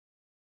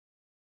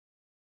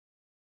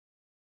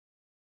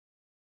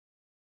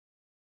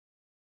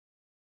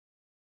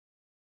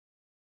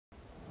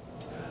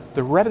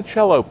The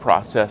Reticello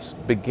process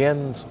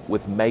begins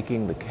with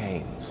making the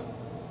canes.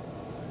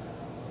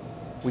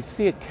 We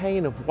see a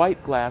cane of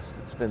white glass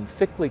that's been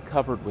thickly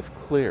covered with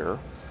clear.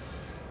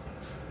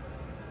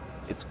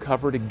 It's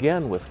covered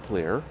again with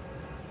clear.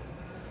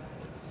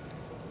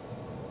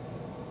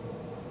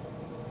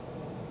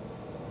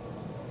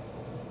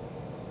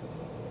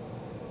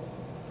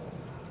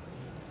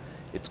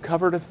 It's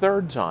covered a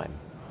third time.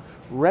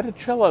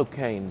 Reticello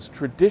canes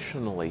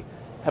traditionally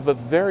have a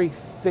very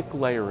thick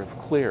layer of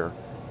clear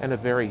and a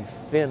very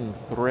thin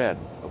thread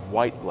of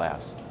white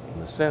glass in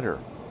the center.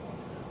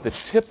 The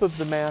tip of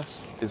the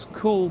mass is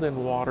cooled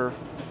in water,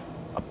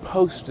 a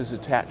post is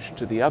attached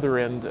to the other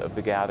end of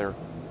the gather,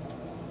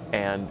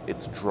 and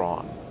it's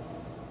drawn.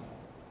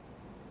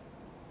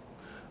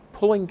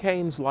 Pulling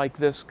canes like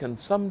this can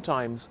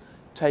sometimes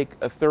take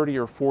a 30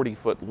 or 40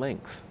 foot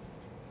length.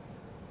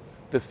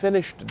 The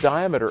finished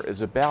diameter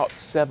is about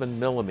 7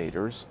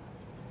 millimeters.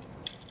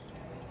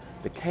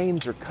 The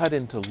canes are cut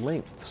into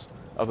lengths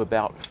of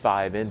about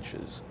 5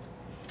 inches.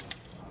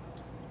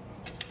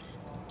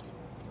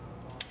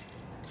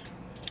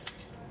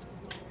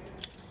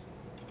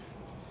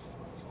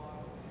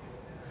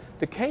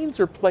 The canes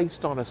are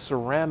placed on a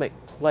ceramic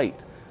plate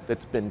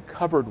that's been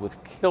covered with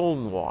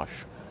kiln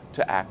wash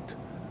to act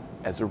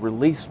as a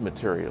release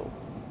material.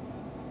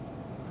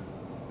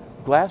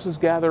 Glass is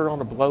gathered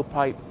on a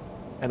blowpipe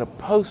and a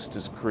post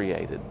is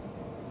created.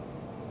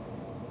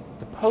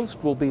 The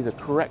post will be the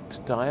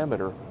correct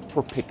diameter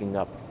for picking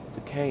up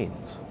the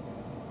canes.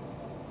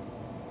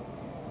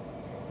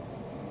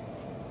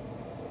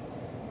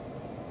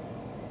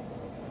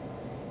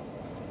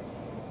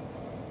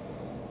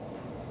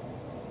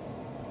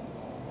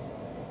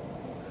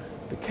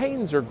 The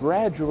canes are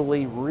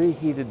gradually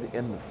reheated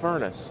in the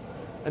furnace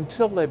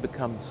until they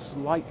become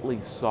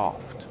slightly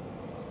soft.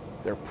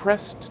 They're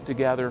pressed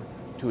together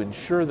to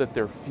ensure that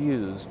they're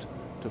fused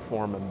to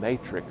form a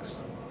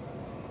matrix.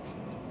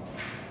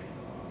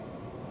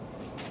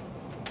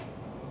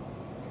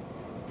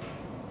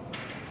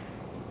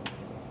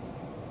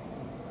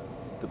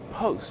 The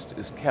post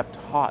is kept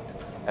hot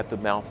at the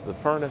mouth of the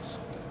furnace,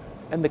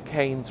 and the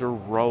canes are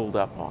rolled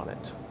up on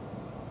it.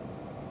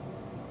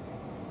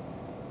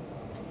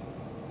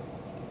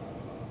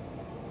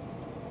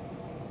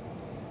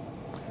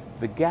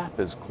 The gap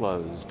is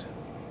closed.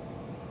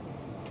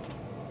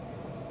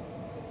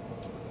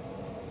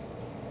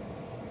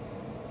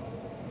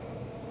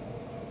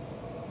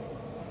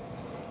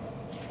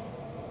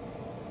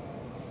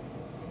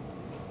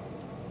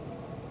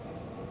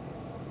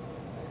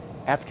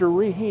 After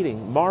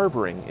reheating,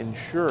 marvering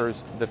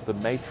ensures that the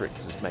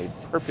matrix is made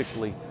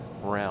perfectly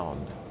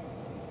round.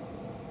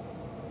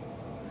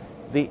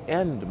 The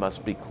end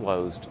must be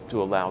closed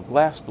to allow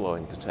glass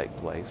blowing to take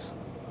place.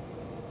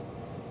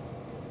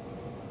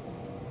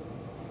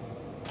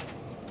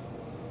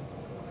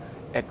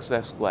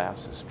 Excess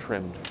glass is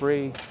trimmed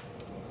free,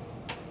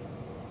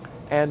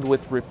 and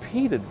with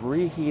repeated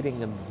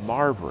reheating and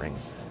marvering,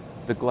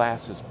 the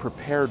glass is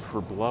prepared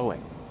for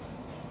blowing.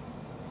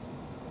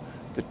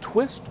 The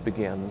twist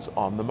begins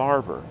on the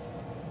marver.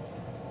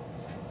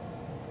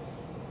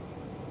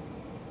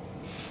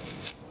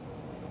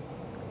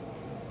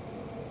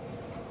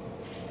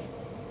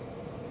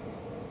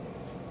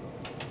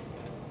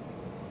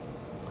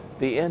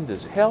 The end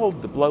is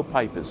held, the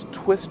blowpipe is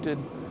twisted,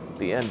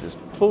 the end is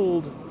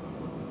pulled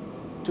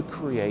to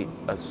create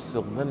a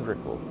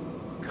cylindrical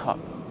cup.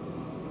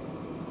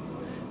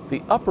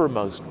 The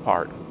uppermost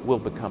part will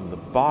become the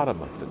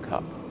bottom of the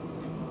cup.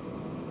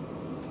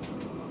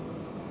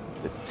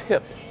 The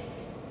tip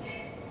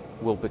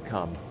will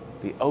become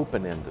the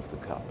open end of the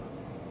cup.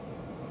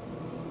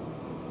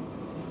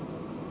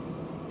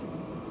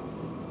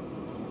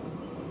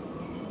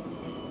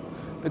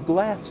 The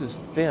glass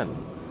is thin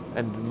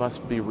and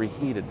must be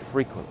reheated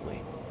frequently.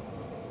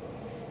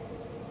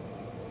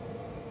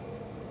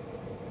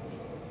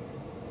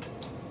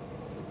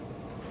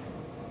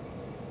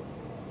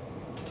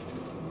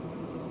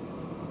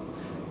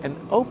 An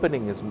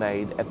opening is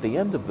made at the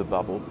end of the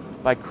bubble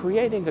by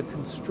creating a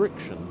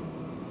constriction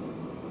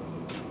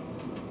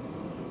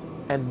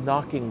and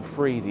knocking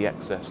free the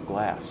excess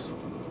glass.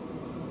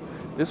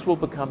 This will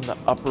become the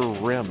upper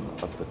rim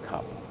of the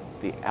cup,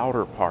 the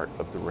outer part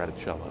of the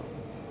Reticello.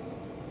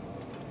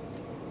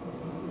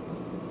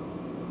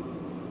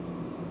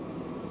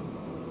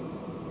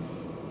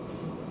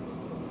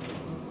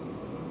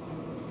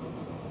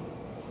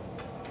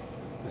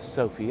 The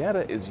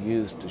soffietta is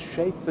used to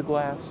shape the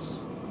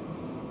glass,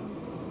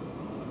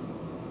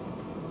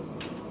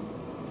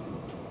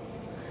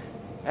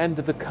 and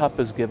the cup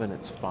is given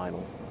its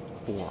final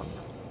form.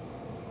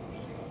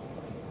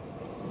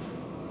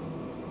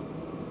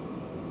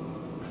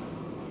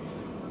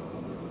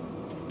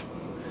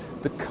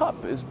 The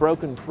cup is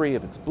broken free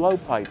of its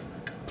blowpipe,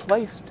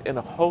 placed in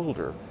a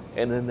holder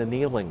and in an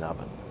annealing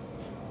oven.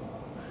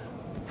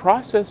 The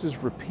process is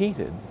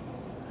repeated,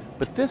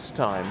 but this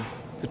time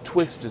the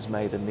twist is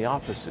made in the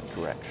opposite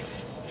direction.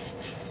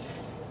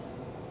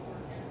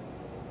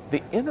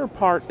 The inner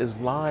part is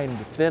lined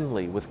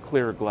thinly with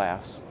clear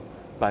glass,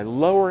 by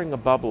lowering a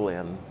bubble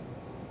in,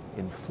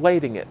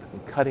 inflating it,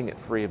 and cutting it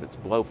free of its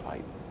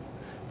blowpipe.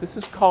 This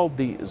is called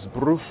the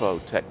sbrufo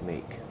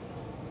technique.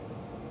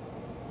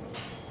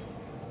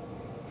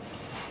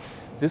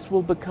 This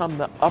will become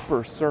the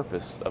upper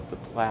surface of the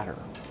platter.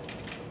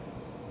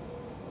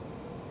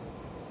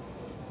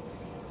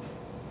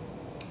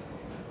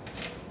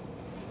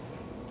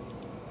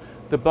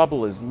 The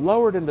bubble is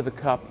lowered into the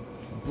cup,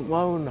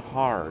 blown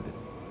hard.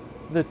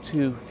 The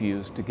two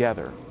fuse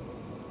together.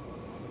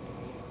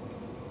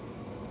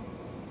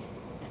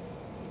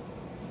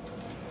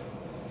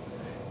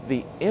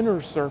 The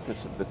inner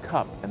surface of the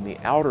cup and the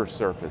outer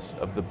surface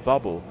of the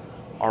bubble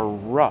are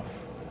rough,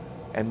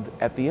 and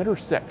at the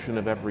intersection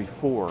of every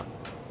four,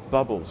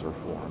 bubbles are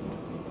formed.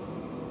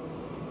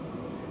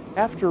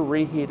 After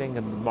reheating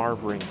and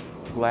marvering,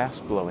 glass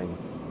blowing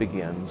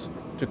begins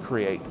to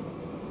create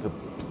the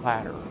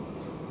platter.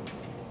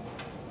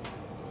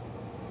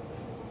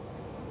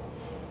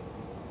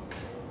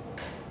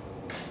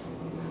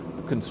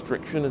 A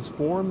constriction is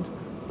formed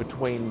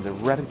between the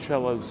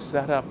Reticello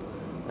setup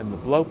and the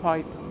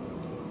blowpipe.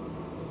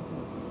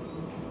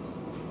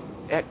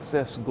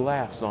 Excess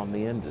glass on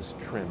the end is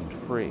trimmed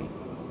free.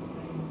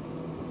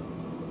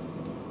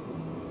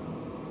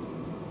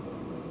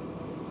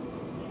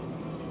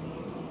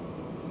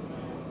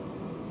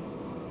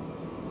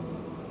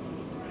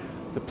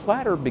 The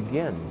platter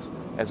begins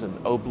as an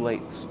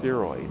oblate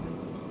spheroid.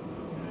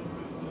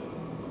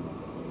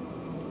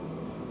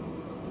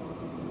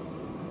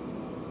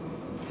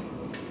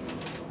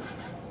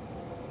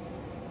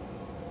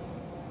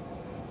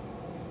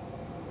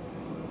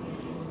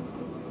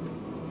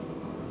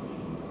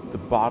 The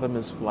bottom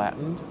is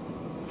flattened.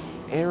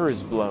 Air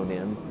is blown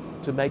in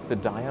to make the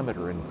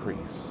diameter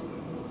increase.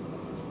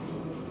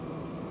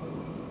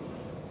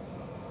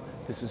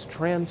 This is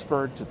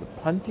transferred to the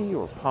punty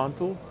or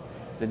pontil.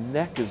 The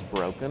neck is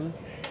broken,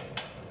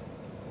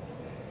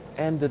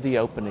 and the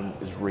opening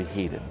is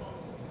reheated.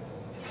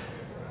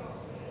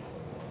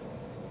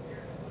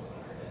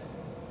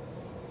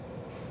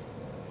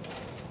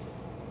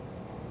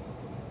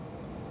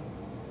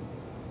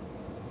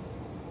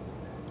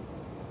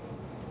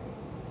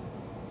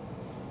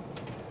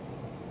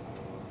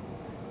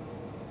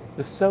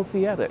 The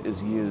soffietta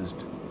is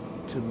used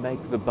to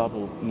make the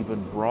bubble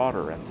even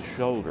broader at the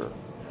shoulder.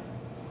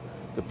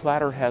 The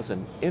platter has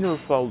an inner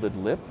folded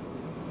lip.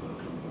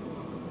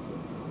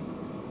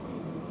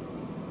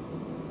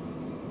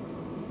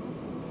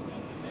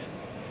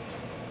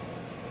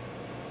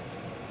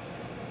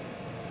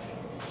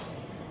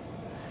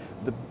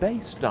 The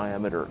base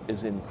diameter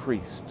is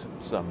increased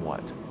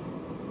somewhat.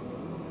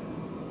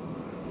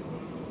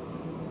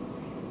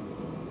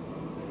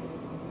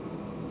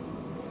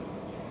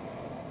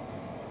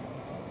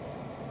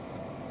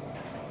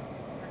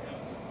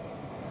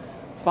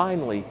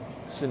 Finally,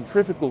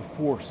 centrifugal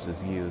force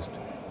is used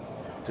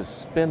to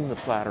spin the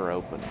platter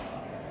open.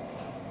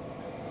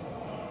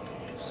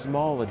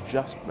 Small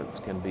adjustments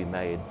can be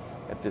made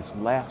at this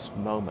last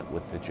moment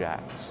with the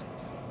jacks.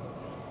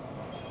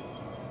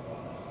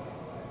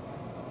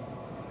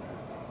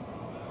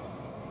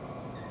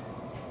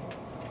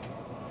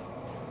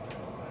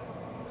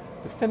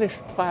 The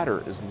finished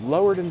platter is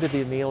lowered into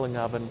the annealing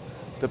oven,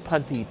 the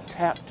punty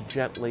tapped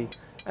gently,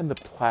 and the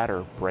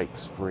platter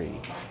breaks free.